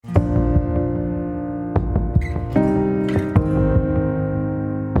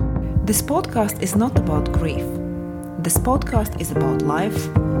This podcast is not about grief. This podcast is about life,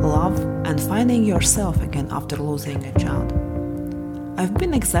 love, and finding yourself again after losing a child. I've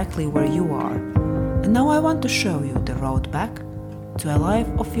been exactly where you are, and now I want to show you the road back to a life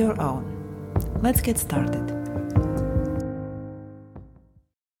of your own. Let's get started.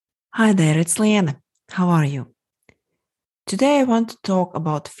 Hi there, it's Liana. How are you? Today I want to talk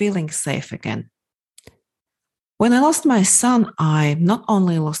about feeling safe again. When I lost my son, I not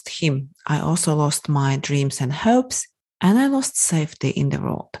only lost him, I also lost my dreams and hopes, and I lost safety in the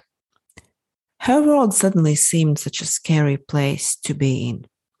world. Her world suddenly seemed such a scary place to be in.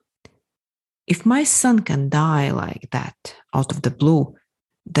 If my son can die like that, out of the blue,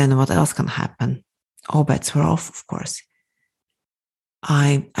 then what else can happen? All bets were off, of course.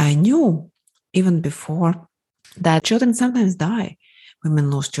 I knew even before that children sometimes die.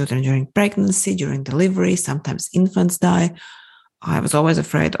 Women lose children during pregnancy, during delivery, sometimes infants die. I was always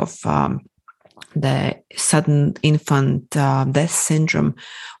afraid of the sudden infant death syndrome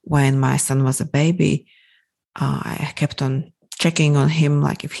when my son was a baby. I kept on checking on him,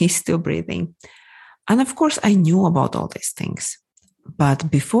 like if he's still breathing. And of course, I knew about all these things.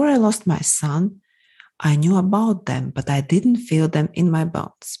 But before I lost my son, I knew about them, but I didn't feel them in my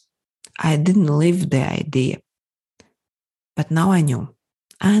bones. I didn't live the idea. But now I knew,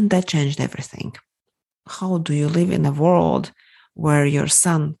 and that changed everything. How do you live in a world where your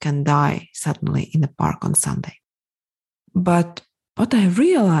son can die suddenly in a park on Sunday? But what I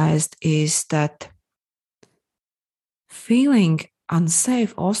realized is that feeling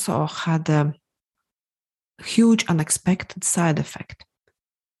unsafe also had a huge unexpected side effect.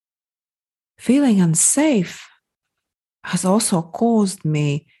 Feeling unsafe has also caused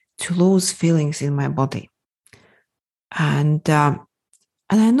me to lose feelings in my body. And I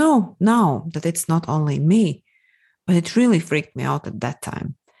know now that it's not only me, but it really freaked me out at that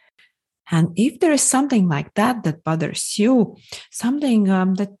time. And if there is something like that bothers you, something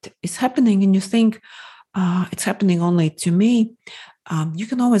that is happening and you think it's happening only to me, you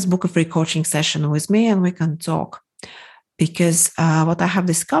can always book a free coaching session with me and we can talk. Because what I have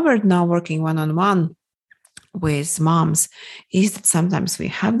discovered now working one-on-one with moms is that sometimes we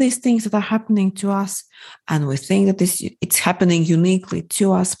have these things that are happening to us and we think that it's happening uniquely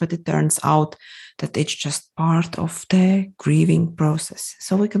to us, but it turns out that it's just part of the grieving process.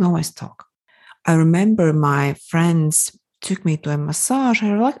 So we can always talk. I remember my friends took me to a massage.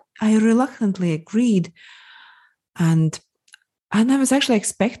 I reluctantly agreed. And I was actually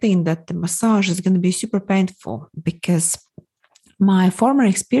expecting that the massage is going to be super painful because my former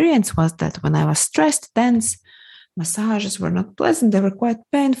experience was that when I was stressed, tense, massages were not pleasant. They were quite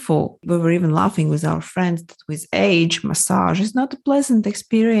painful. We were even laughing with our friends that with age, massage is not a pleasant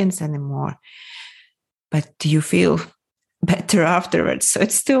experience anymore. But you feel better afterwards, so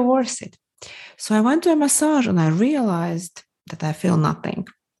it's still worth it. So I went to a massage and I realized that I feel nothing.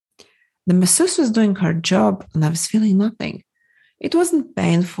 The masseuse was doing her job and I was feeling nothing. It wasn't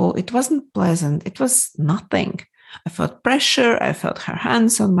painful. It wasn't pleasant. It was nothing. I felt pressure. I felt her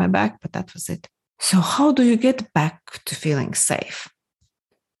hands on my back, but that was it. So how do you get back to feeling safe?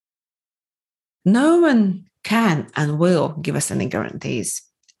 No one can and will give us any guarantees.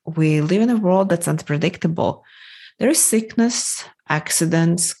 We live in a world that's unpredictable. There is sickness,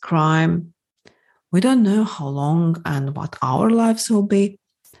 accidents, crime. We don't know how long and what our lives will be,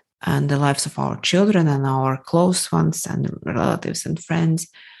 and the lives of our children and our close ones and relatives and friends.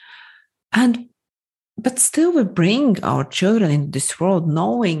 But still we bring our children into this world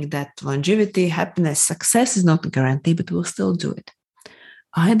knowing that longevity, happiness, success is not a guarantee, but we'll still do it.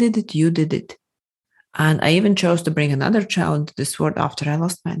 I did it, you did it. And I even chose to bring another child into this world after I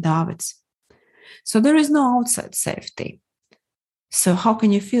lost my Davids. So there is no outside safety. So how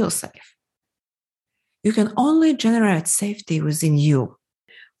can you feel safe? You can only generate safety within you.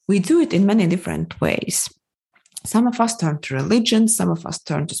 We do it in many different ways. Some of us turn to religion, some of us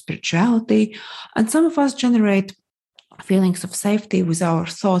turn to spirituality, and some of us generate feelings of safety with our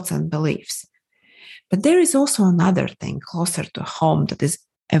thoughts and beliefs. But there is also another thing closer to home that is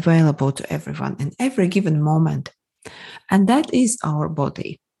available to everyone in every given moment, and that is our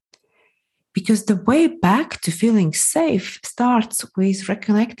body. Because the way back to feeling safe starts with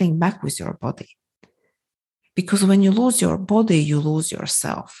reconnecting back with your body. Because when you lose your body, you lose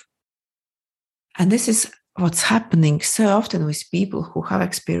yourself. And this is what's happening so often with people who have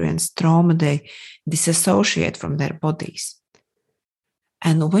experienced trauma. They disassociate from their bodies.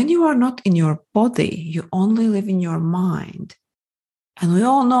 And when you are not in your body, you only live in your mind. And we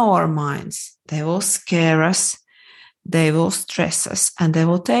all know our minds. They will scare us, they will stress us, and they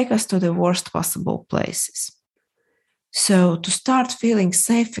will take us to the worst possible places. So to start feeling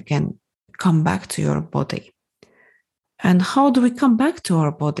safe again, come back to your body. And how do we come back to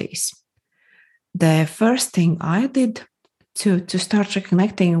our bodies? The first thing I did to start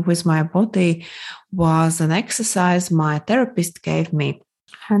reconnecting with my body was an exercise my therapist gave me.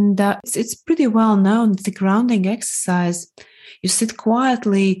 And it's pretty well known. It's a grounding exercise. You sit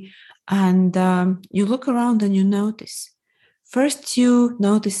quietly and you look around and you notice. First, you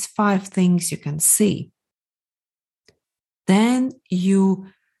notice 5 things you can see. Then you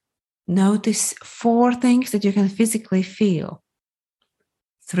notice 4 things that you can physically feel.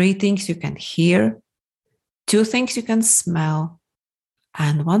 3 things you can hear. 2 things you can smell.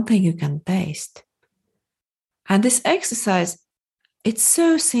 And 1 thing you can taste. And this exercise, it's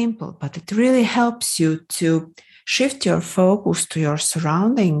so simple, but it really helps you to shift your focus to your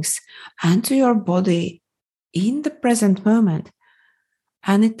surroundings and to your body in the present moment.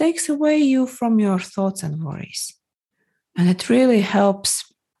 And it takes away you from your thoughts and worries. And it really helps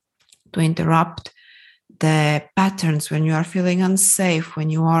to interrupt the patterns when you are feeling unsafe, when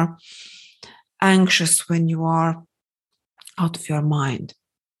you are anxious, when you are out of your mind.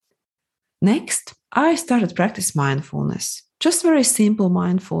 Next, I started practice mindfulness, just very simple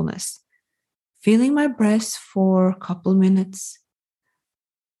mindfulness. Feeling my breath for a couple minutes,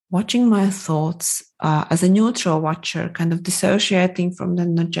 watching my thoughts as a neutral watcher, kind of dissociating from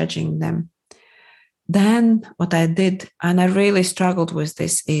them, not judging them. Then what I did, and I really struggled with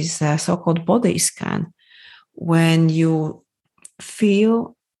this, is a so-called body scan. When you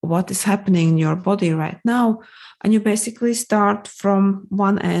feel what is happening in your body right now, and you basically start from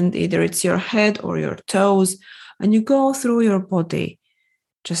one end, either it's your head or your toes, and you go through your body,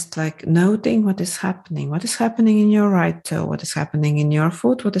 just like noting what is happening in your right toe, what is happening in your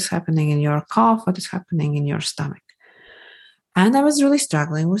foot, what is happening in your calf, what is happening in your stomach. And I was really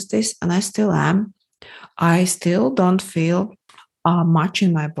struggling with this, and I still am. I still don't feel much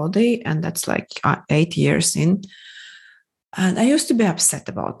in my body, and that's like 8 years in. And I used to be upset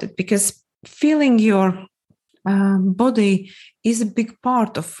about it because feeling your body is a big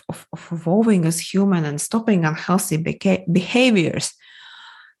part of evolving as human and stopping unhealthy behaviors,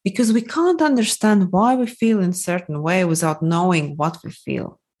 because we can't understand why we feel in a certain way without knowing what we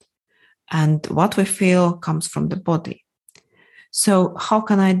feel. And what we feel comes from the body. So how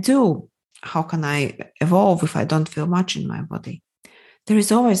can I evolve if I don't feel much in my body? There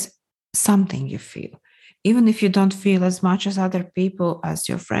is always something you feel. Even if you don't feel as much as other people, as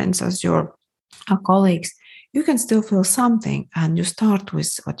your friends, as your colleagues, you can still feel something, and you start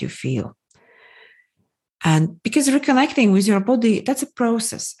with what you feel. And because reconnecting with your body, that's a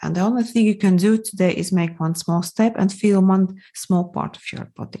process. And the only thing you can do today is make one small step and feel one small part of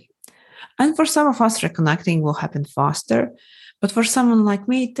your body. And for some of us, reconnecting will happen faster. But for someone like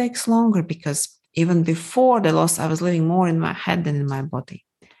me, it takes longer, because even before the loss, I was living more in my head than in my body.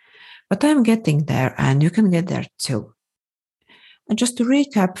 But I'm getting there, and you can get there too. And just to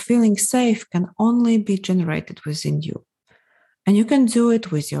recap, feeling safe can only be generated within you. And you can do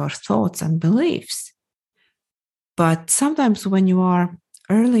it with your thoughts and beliefs. But sometimes when you are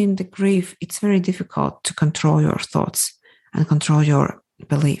early in the grief, it's very difficult to control your thoughts and control your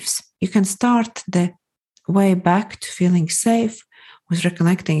beliefs. You can start the way back to feeling safe with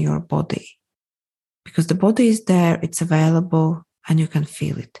reconnecting your body, because the body is there, it's available, and you can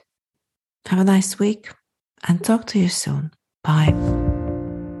feel it. Have a nice week, and talk to you soon. Bye.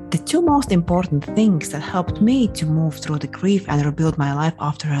 The 2 most important things that helped me to move through the grief and rebuild my life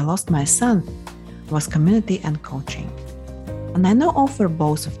after I lost my son was community and coaching. And I now offer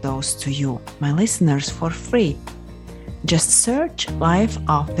both of those to you, my listeners, for free. Just search Life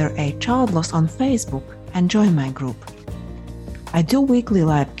After a Child Loss on Facebook and join my group. I do weekly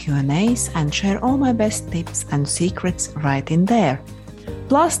live Q&As and share all my best tips and secrets right in there.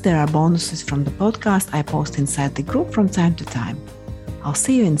 Plus, there are bonuses from the podcast I post inside the group from time to time. I'll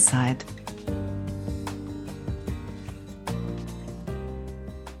see you inside.